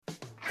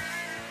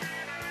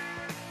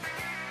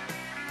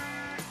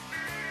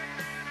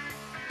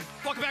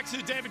Welcome back to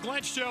the David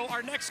Glenn Show.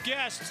 Our next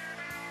guest,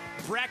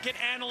 bracket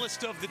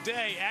analyst of the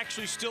day,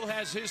 actually still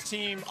has his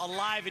team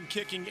alive and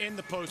kicking in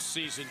the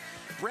postseason.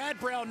 Brad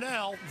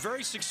Brownell,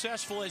 very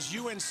successful as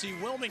UNC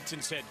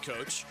Wilmington's head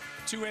coach.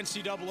 2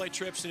 NCAA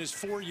trips in his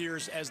 4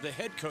 years as the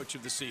head coach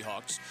of the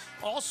Seahawks.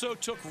 Also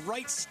took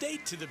Wright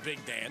State to the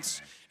big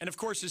dance. And, of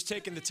course, has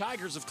taken the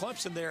Tigers of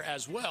Clemson there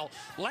as well.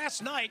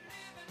 Last night,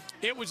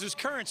 it was his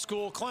current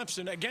school,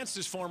 Clemson, against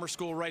his former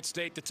school, Wright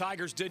State. The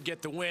Tigers did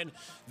get the win.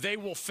 They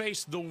will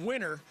face the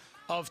winner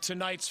of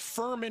tonight's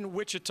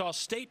Furman-Wichita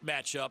State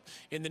matchup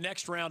in the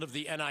next round of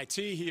the NIT.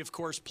 He, of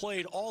course,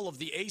 played all of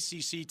the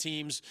ACC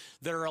teams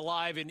that are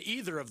alive in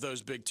either of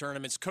those big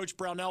tournaments. Coach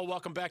Brownell,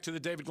 welcome back to the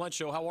David Glenn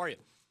Show. How are you?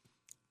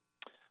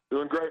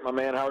 Doing great, my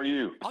man. How are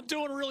you? I'm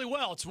doing really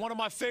well. It's one of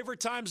my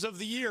favorite times of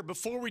the year.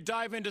 Before we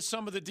dive into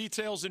some of the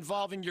details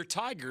involving your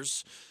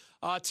Tigers,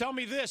 tell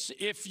me this.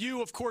 If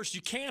you, of course,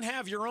 you can't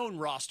have your own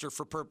roster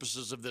for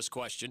purposes of this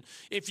question.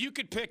 If you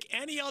could pick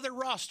any other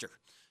roster,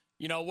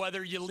 you know,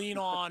 whether you lean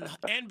on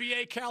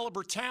NBA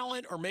caliber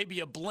talent or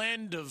maybe a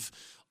blend of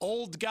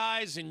old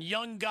guys and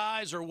young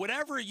guys or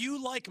whatever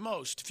you like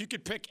most, if you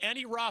could pick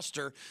any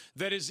roster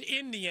that is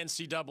in the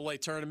NCAA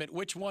tournament,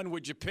 which one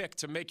would you pick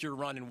to make your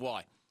run and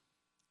why?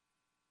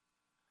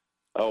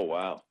 Oh,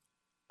 wow.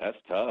 That's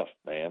tough,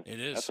 man. It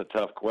is. That's a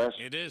tough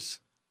question. It is.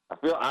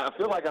 I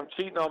feel like I'm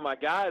cheating on my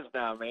guys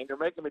now, man. You're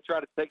making me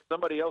try to take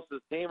somebody else's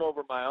team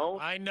over my own.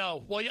 I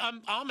know. Well,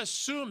 I'm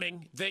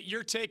assuming that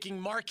you're taking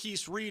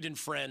Marquise Reed and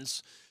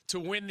friends to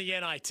win the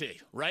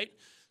NIT, right?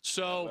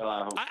 So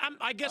well,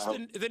 I guess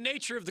the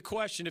nature of the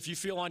question, if you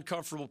feel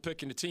uncomfortable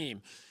picking a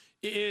team,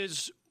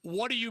 is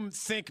what do you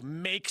think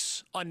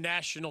makes a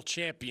national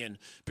champion?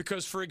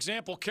 Because, for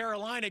example,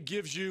 Carolina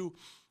gives you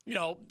 – you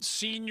know,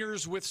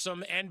 seniors with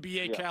some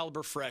NBA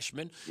caliber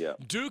freshmen. Yeah.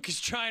 Duke is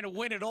trying to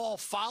win it all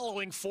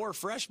following 4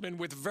 freshmen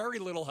with very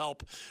little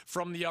help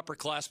from the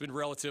upperclassmen,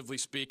 relatively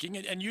speaking.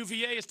 And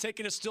UVA is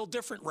taking a still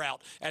different route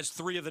as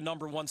 3 of the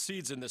number 1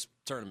 seeds in this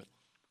tournament.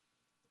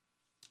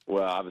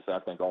 Well, obviously, I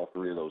think all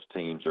 3 of those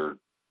teams are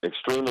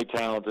extremely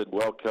talented,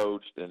 well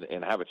coached,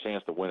 and have a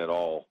chance to win it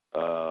all,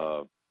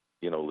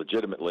 you know,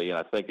 legitimately. And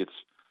I think it's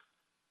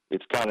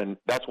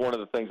that's one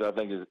of the things I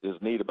think is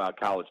neat about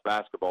college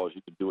basketball is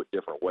you can do it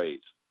different ways.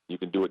 You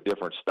can do it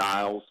different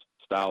styles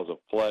of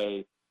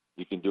play.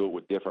 You can do it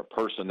with different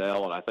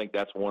personnel, and I think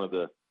that's one of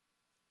the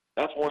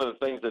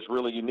things that's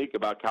really unique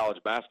about college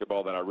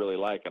basketball that I really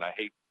like. And I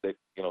hate that,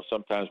 you know,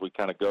 sometimes we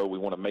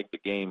want to make the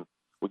game,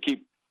 we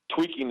keep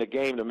tweaking the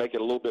game to make it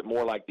a little bit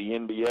more like the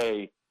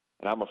NBA,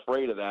 and I'm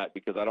afraid of that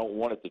because I don't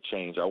want it to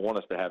change. I want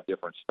us to have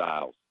different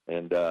styles.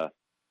 And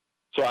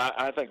so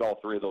I think all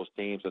 3 of those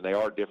teams, and they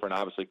are different.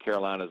 Obviously,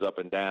 Carolina's up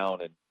and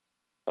down, and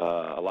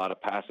a lot of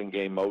passing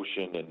game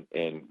motion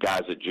and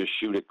guys that just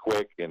shoot it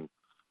quick. And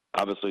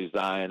obviously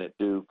Zion at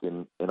Duke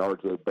and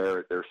R.J.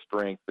 Barrett, their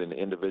strength and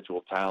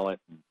individual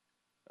talent.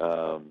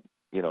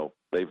 You know,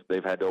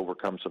 they've had to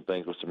overcome some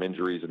things with some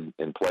injuries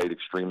and played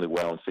extremely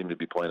well and seem to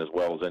be playing as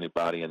well as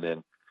anybody. And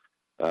then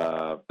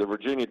the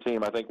Virginia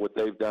team, I think what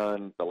they've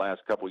done the last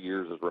couple of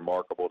years is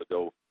remarkable to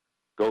go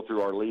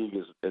through our league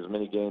as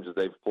many games as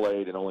they've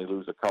played and only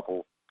lose a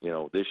couple, you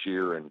know, this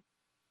year, and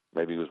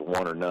maybe it was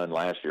 1 or none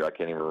last year. I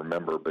can't even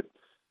remember, but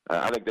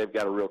I think they've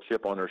got a real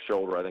chip on their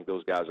shoulder. I think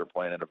those guys are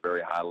playing at a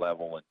very high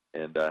level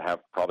and have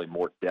probably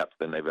more depth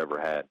than they've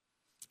ever had.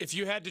 If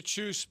you had to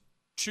choose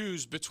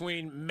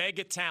between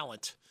mega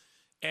talent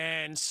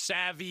and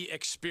savvy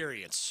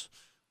experience,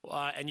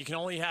 and you can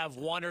only have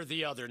one or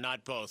the other,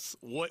 not both,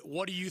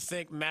 what do you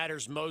think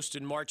matters most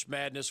in March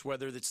Madness,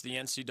 whether it's the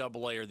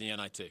NCAA or the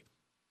NIT?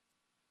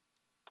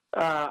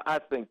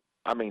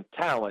 I mean,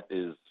 talent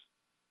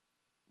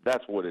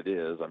that's what it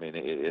is. I mean,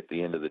 at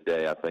the end of the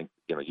day, I think,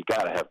 you know, you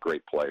got to have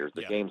great players.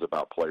 The game's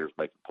about players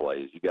making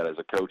plays. You got, as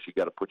a coach, you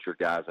got to put your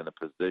guys in a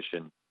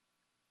position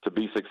to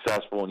be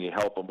successful, and you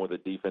help them with a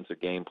defensive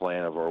game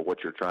plan or what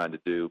you're trying to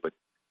do. But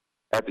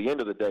at the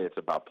end of the day, it's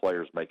about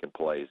players making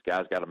plays.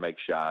 Guys got to make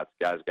shots.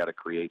 Guys got to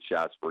create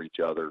shots for each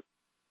other,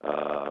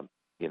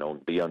 you know,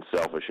 be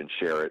unselfish and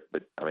share it.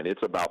 But, I mean,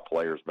 it's about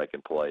players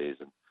making plays.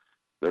 And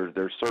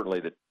there's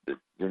certainly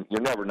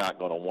you're never not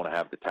going to want to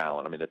have the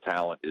talent. I mean, the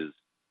talent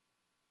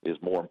is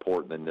more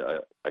important than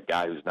a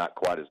guy who's not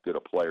quite as good a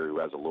player who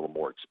has a little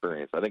more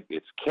experience. I think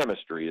it's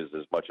chemistry is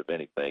as much of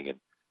anything, and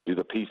do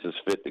the pieces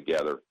fit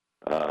together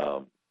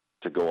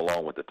to go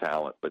along with the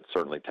talent. But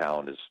certainly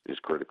talent is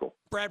critical.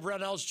 Brad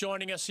Brownell's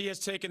joining us. He has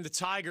taken the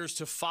Tigers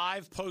to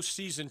 5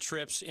 postseason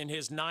trips in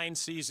his 9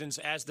 seasons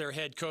as their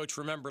head coach.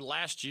 Remember,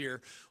 last year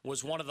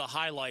was one of the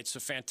highlights, a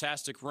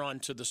fantastic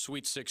run to the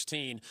Sweet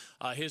 16.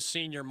 His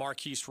senior,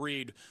 Marquise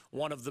Reed,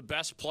 one of the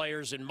best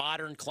players in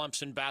modern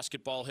Clemson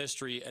basketball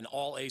history, an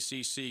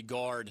all-ACC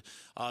guard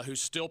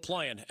who's still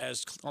playing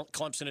as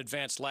Clemson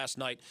advanced last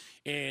night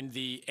in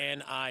the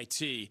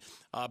NIT.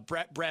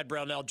 Brad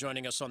Brownell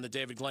joining us on the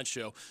David Glenn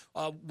Show.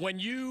 When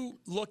you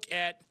look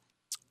at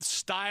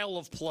style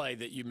of play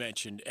that you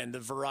mentioned and the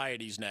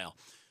varieties now,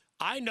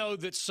 I know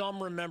that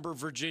some remember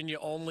Virginia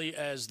only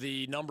as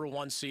the number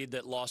 1 seed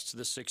that lost to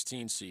the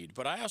 16 seed.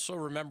 But I also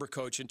remember,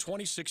 Coach, in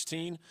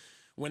 2016,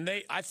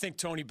 I think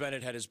Tony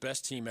Bennett had his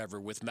best team ever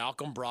with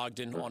Malcolm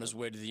Brogdon on his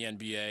way to the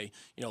NBA.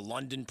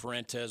 London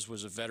Parentes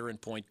was a veteran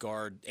point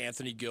guard.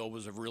 Anthony Gill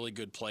was a really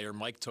good player.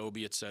 Mike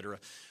Tobey, et cetera.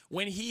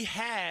 When he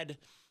had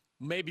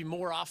maybe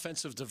more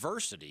offensive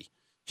diversity,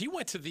 he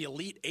went to the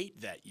Elite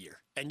Eight that year.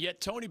 And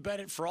yet Tony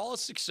Bennett, for all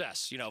his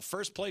success,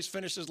 first place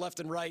finishes left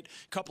and right,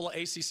 couple of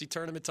ACC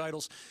tournament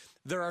titles,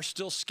 there are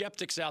still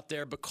skeptics out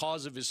there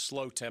because of his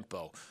slow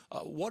tempo.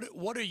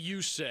 What do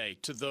you say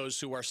to those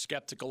who are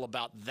skeptical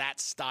about that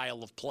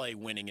style of play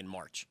winning in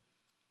March?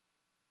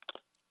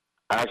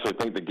 I actually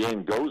think the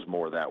game goes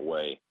more that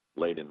way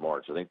late in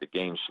March. I think the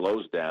game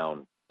slows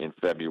down in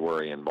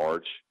February and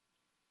March,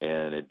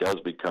 and it does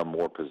become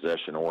more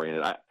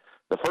possession-oriented.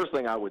 The first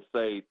thing I would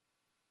say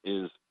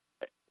is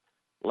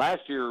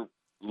last year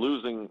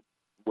losing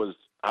was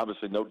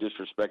obviously no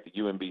disrespect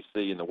to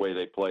UMBC in the way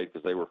they played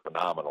because they were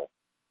phenomenal.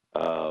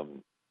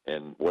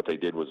 And what they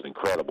did was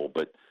incredible.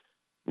 But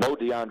no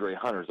DeAndre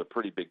Hunter is a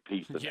pretty big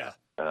piece of that.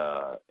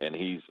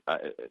 And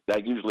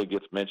that usually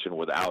gets mentioned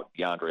without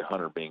DeAndre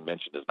Hunter being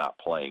mentioned as not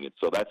playing. And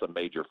so that's a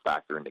major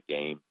factor in the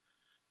game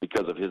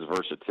because of his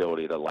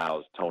versatility. It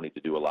allows Tony to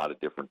do a lot of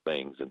different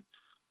things. And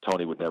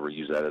Tony would never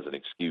use that as an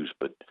excuse.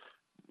 But,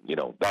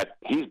 that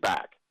he's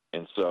back.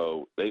 And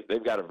so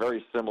they've got a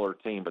very similar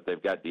team, but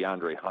they've got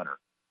DeAndre Hunter.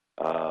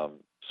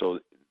 So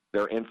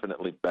they're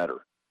infinitely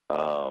better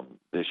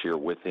this year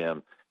with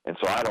him. And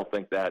so I don't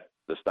think that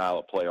the style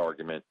of play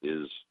argument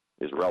is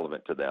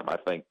relevant to them. I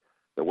think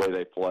the way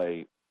they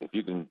play, if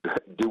you can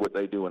do what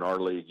they do in our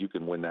league, you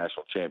can win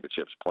national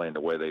championships playing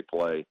the way they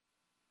play.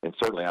 And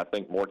certainly I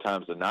think more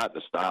times than not,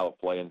 the style of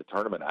play in the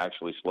tournament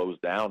actually slows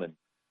down,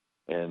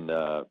 and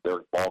their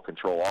ball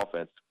control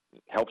offense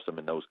helps them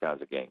in those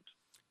kinds of games.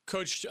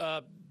 Coach,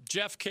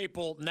 Jeff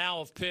Capel, now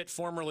of Pitt,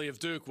 formerly of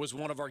Duke, was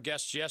one of our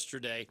guests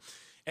yesterday,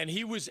 and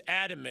he was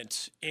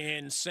adamant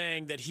in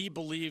saying that he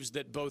believes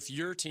that both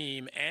your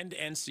team and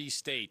NC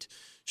State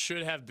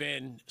should have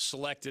been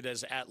selected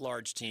as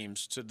at-large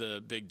teams to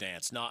the big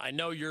dance. Now, I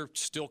know you're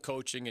still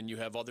coaching and you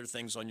have other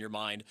things on your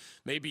mind.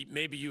 Maybe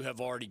you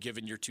have already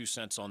given your 2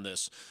 cents on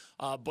this.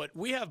 But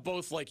we have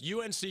both, like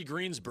UNC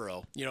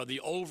Greensboro,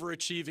 the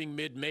overachieving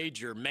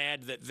mid-major,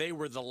 mad that they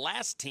were the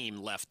last team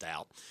left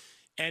out.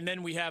 And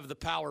then we have the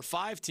Power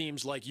 5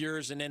 teams like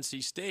yours and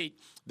NC State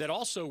that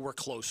also were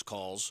close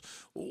calls.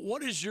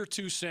 What is your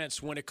 2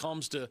 cents when it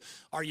comes to,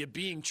 are you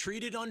being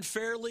treated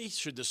unfairly?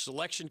 Should the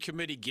selection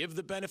committee give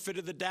the benefit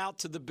of the doubt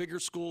to the bigger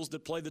schools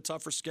that play the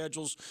tougher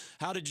schedules?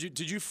 How did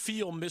you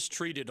feel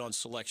mistreated on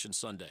Selection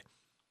Sunday?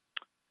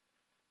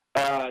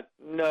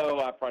 No,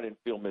 I probably didn't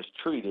feel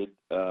mistreated.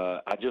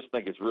 I just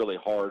think it's really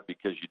hard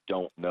because you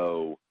don't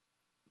know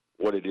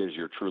what it is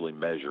you're truly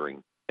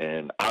measuring.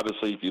 And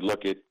obviously, if you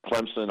look at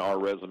Clemson, our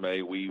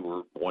resume, we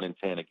were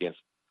 1-10 against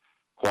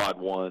quad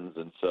ones,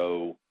 and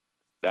so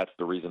that's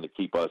the reason to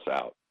keep us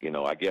out.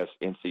 I guess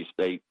NC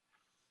State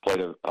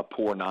played a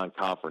poor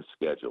non-conference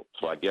schedule,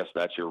 so I guess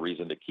that's your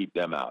reason to keep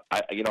them out.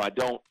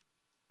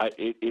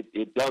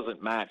 It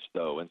doesn't match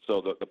though, and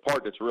so the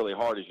part that's really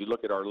hard is you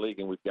look at our league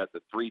and we've got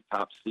the 3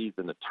 top seeds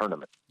in the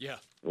tournament,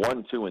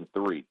 1, 2, and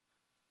 3,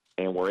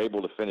 and we're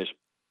able to finish.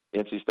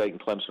 NC State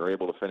and Clemson are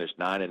able to finish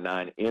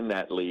 9-9 in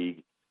that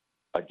league.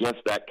 Against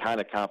that kind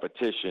of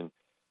competition,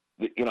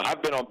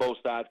 I've been on both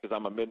sides because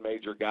I'm a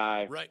mid-major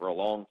guy for a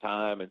long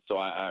time, and so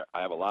I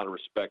have a lot of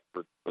respect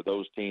for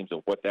those teams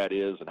and what that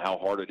is and how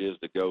hard it is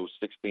to go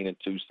 16-2,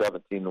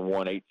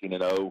 17-1,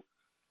 18-0.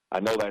 I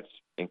know that's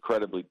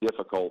incredibly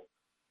difficult,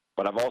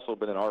 but I've also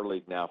been in our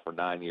league now for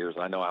 9 years,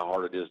 and I know how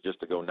hard it is just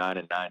to go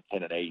 9-9,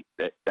 10-8.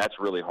 That's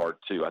really hard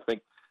too. I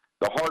think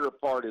the harder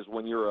part is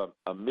when you're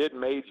a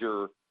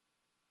mid-major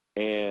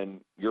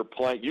and you're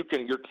playing, your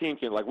team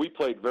can, like we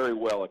played very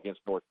well against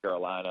North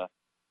Carolina,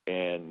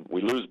 and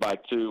we lose by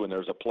 2, and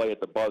there's a play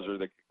at the buzzer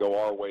that could go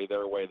our way,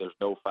 their way, there's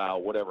no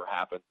foul, whatever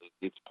happens,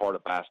 it's part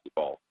of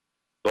basketball.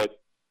 But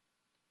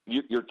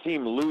your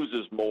team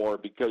loses more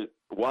because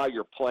while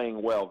you're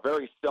playing well,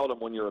 very seldom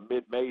when you're a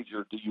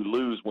mid-major do you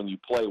lose when you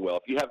play well.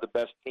 If you have the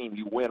best team,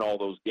 you win all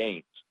those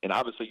games. And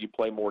obviously you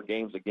play more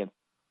games against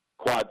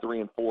quad 3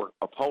 and 4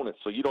 opponents,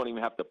 so you don't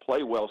even have to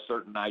play well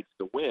certain nights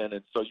to win,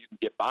 and so you can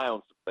get by on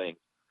some things.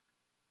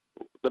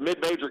 The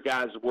mid-major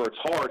guys, where it's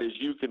hard, is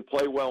you can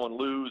play well and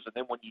lose, and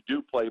then when you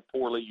do play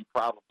poorly, you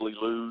probably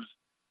lose.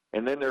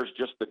 And then there's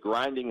just the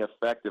grinding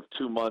effect of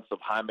 2 months of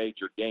high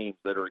major games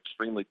that are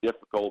extremely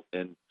difficult,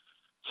 and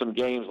some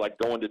games like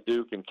going to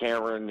Duke and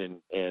Cameron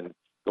and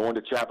going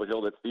to Chapel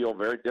Hill that feel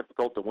very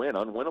difficult to win,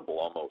 unwinnable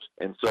almost.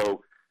 And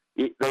so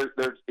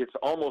it's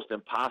almost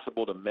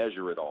impossible to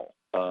measure it all.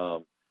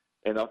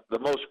 And the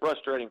most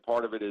frustrating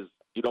part of it is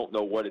you don't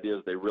know what it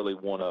is they really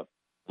want to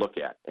look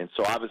at. And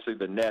so obviously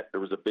the net,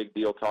 there was a big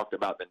deal talked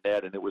about the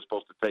net, and it was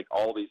supposed to take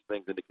all these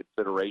things into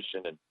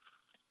consideration. And,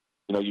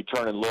 you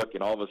turn and look,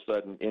 and all of a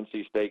sudden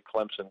NC State,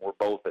 Clemson were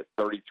both at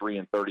 33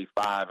 and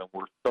 35, and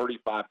we're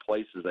 35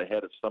 places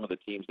ahead of some of the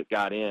teams that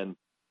got in.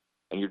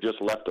 And you're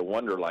just left to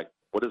wonder, like,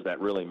 what does that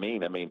really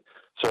mean? I mean,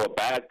 so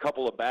a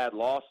couple of bad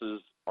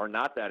losses are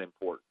not that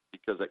important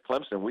because at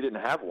Clemson we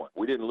didn't have one.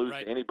 We didn't lose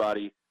to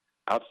anybody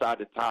outside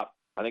the top.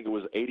 I think it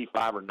was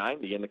 85 or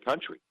 90 in the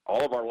country.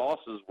 All of our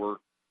losses were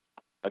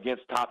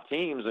against top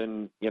teams,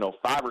 and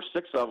 5 or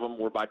 6 of them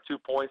were by 2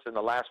 points in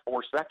the last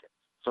 4 seconds.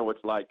 So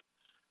it's like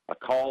a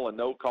call, a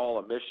no call,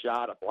 a missed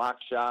shot, a block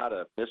shot,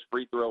 a missed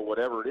free throw,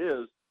 whatever it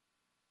is.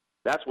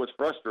 That's what's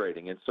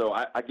frustrating. And so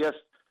I guess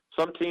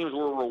some teams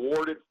were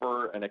rewarded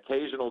for an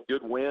occasional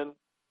good win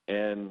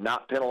and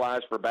not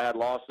penalized for bad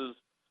losses.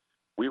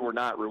 We were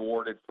not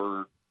rewarded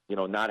for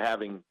not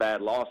having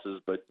bad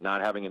losses, but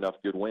not having enough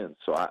good wins.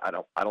 So I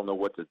don't know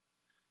what to,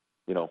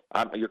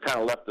 you're kind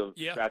of left to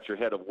scratch your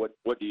head of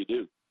what do you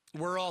do?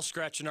 We're all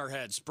scratching our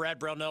heads. Brad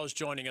Brownell is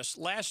joining us.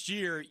 Last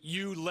year,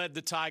 you led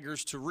the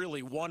Tigers to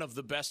really one of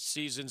the best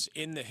seasons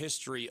in the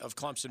history of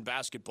Clemson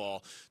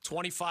basketball.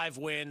 25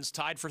 wins,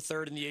 tied for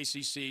third in the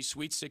ACC,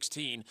 Sweet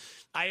 16.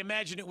 I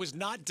imagine it was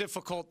not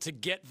difficult to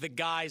get the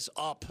guys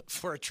up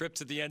for a trip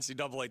to the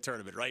NCAA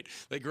tournament, right?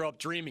 They grew up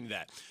dreaming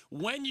that.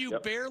 When you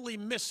barely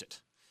miss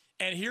it,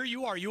 and here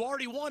you are, you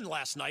already won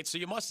last night, so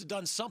you must have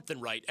done something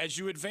right. As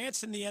you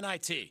advance in the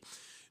NIT,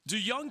 do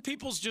young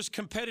people's just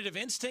competitive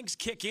instincts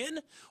kick in,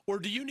 or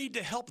do you need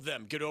to help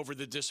them get over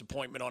the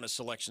disappointment on a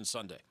Selection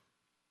Sunday?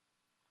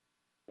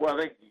 Well,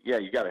 I think,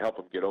 you got to help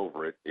them get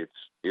over it.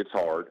 It's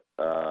hard,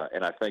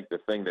 and I think the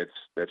thing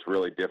that's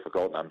really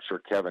difficult, and I'm sure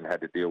Kevin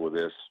had to deal with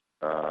this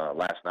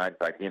last night.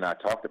 In fact, he and I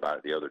talked about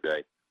it the other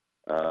day.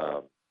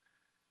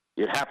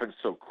 It happens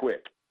so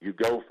quick. You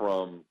go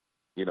from,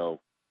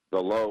 the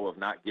low of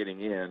not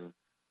getting in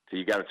to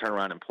you got to turn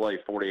around and play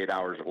 48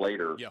 hours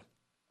later. Yeah.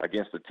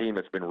 Against a team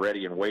that's been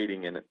ready and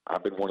waiting, and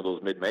I've been one of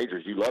those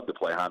mid-majors. You love to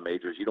play high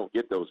majors. You don't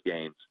get those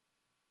games.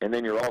 And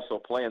then you're also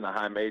playing the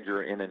high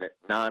major in a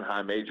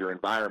non-high major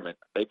environment.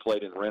 They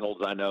played in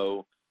Reynolds, I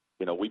know.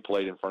 We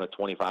played in front of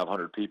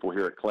 2,500 people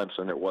here at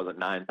Clemson. It wasn't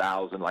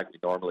 9,000 like we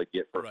normally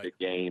get for a big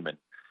game.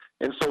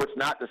 And so it's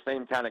not the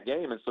same kind of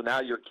game. And so now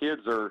your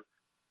kids are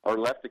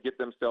left to get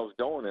themselves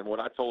going. And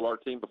what I told our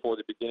team before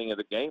the beginning of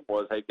the game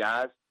was, hey,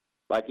 guys,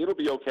 it'll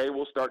be okay.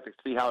 We'll start to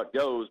see how it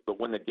goes. But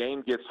when the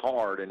game gets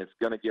hard, and it's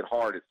going to get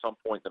hard at some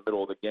point in the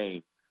middle of the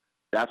game,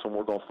 that's when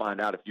we're going to find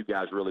out if you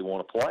guys really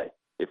want to play,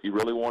 if you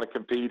really want to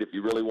compete, if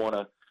you really want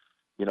to,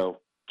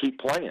 keep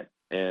playing.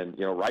 And,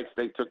 Wright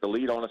State took the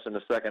lead on us in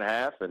the second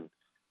half and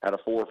had a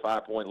 4 or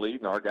 5 point lead,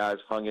 and our guys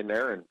hung in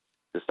there and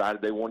decided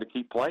they wanted to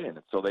keep playing.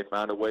 And so they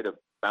found a way to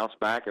bounce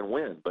back and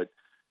win. But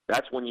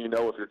that's when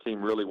if your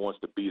team really wants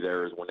to be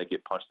there, is when they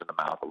get punched in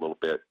the mouth a little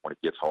bit when it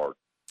gets hard.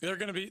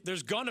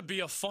 There's going to be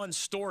a fun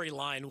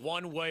storyline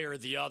one way or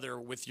the other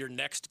with your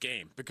next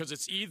game, because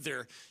it's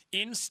either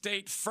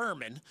in-state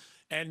Furman,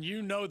 and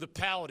the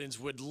Paladins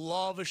would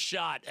love a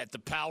shot at the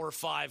Power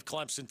 5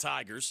 Clemson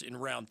Tigers in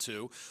round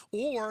 2,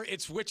 or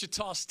it's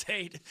Wichita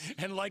State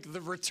and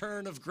the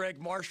return of Greg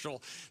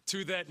Marshall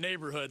to that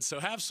neighborhood. So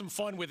have some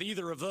fun with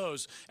either of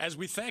those, as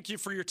we thank you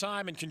for your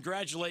time and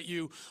congratulate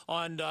you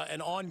on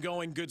an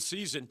ongoing good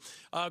season.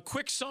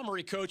 Quick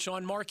summary, Coach,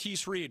 on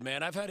Marquise Reed,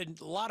 man. I've had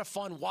a lot of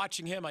fun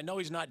watching him. I know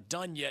he's not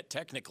done yet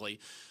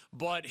technically,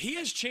 but he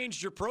has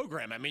changed your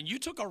program. I mean, you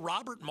took a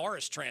Robert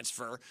Morris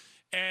transfer,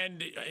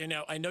 and,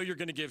 I know you're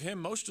going to give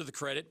him most of the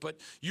credit, but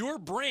your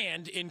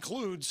brand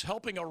includes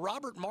helping a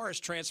Robert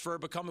Morris transfer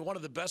become one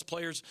of the best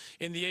players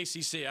in the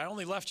ACC. I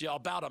only left you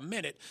about a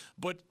minute,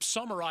 but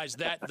summarize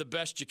that the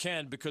best you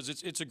can, because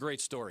it's a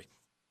great story.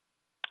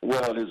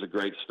 Well, it is a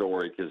great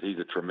story because he's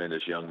a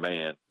tremendous young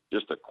man,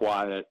 just a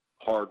quiet,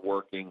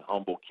 hardworking,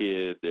 humble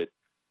kid that,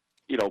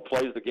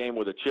 plays the game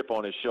with a chip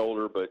on his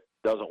shoulder, but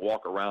doesn't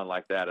walk around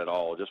like that at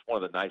all. Just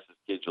one of the nicest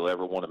kids you'll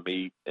ever want to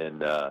meet. And,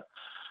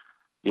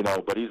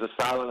 but he's a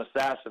silent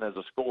assassin as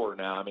a scorer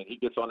now. I mean, he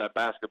gets on that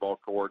basketball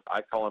court.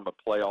 I call him a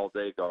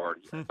play-all-day guard.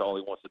 That's all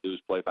he wants to do is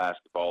play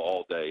basketball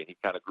all day. And he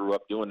kind of grew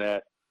up doing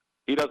that.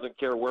 He doesn't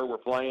care where we're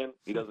playing.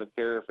 He doesn't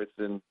care if it's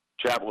in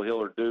Chapel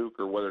Hill or Duke,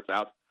 or whether it's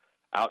out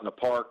in the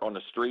park, on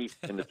the street,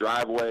 in the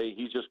driveway.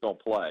 He's just going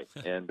to play.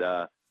 And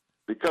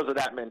because of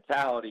that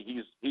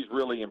mentality, he's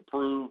really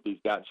improved. He's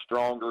gotten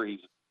stronger.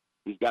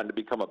 He's gotten to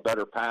become a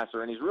better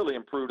passer, and he's really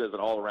improved as an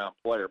all-around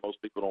player.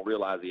 Most people don't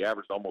realize he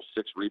averaged almost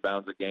 6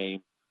 rebounds a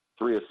game,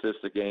 3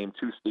 assists a game,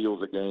 2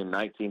 steals a game,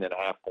 19.5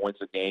 points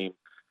a game.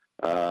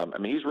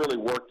 He's really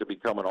worked to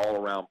become an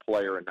all-around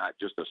player and not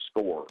just a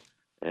scorer.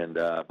 And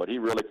but he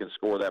really can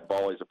score that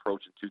ball. He's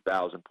approaching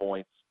 2,000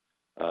 points.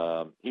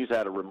 He's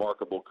had a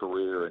remarkable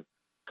career, and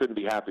couldn't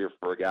be happier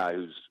for a guy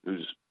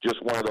who's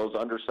just one of those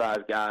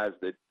undersized guys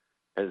that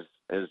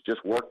has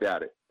just worked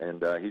at it.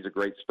 And he's a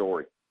great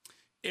story.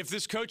 If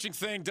this coaching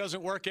thing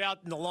doesn't work out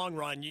in the long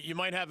run, you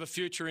might have a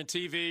future in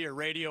TV or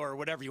radio or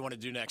whatever you want to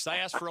do next. I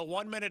asked for a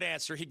 1-minute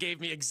answer. He gave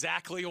me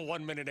exactly a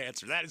 1-minute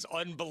answer. That is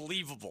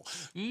unbelievable.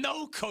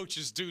 No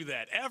coaches do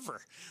that,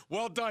 ever.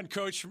 Well done,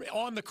 Coach.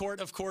 On the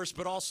court, of course,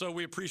 but also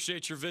we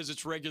appreciate your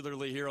visits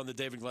regularly here on the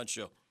David Glenn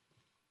Show.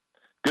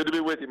 Good to be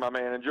with you, my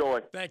man.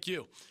 Enjoy. Thank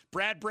you.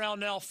 Brad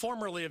Brownell,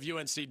 formerly of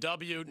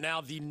UNCW,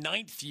 now the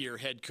 9th-year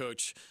head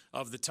coach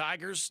of the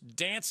Tigers,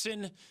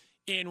 dancing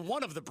in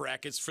one of the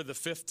brackets for the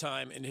fifth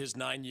time in his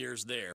 9 years there.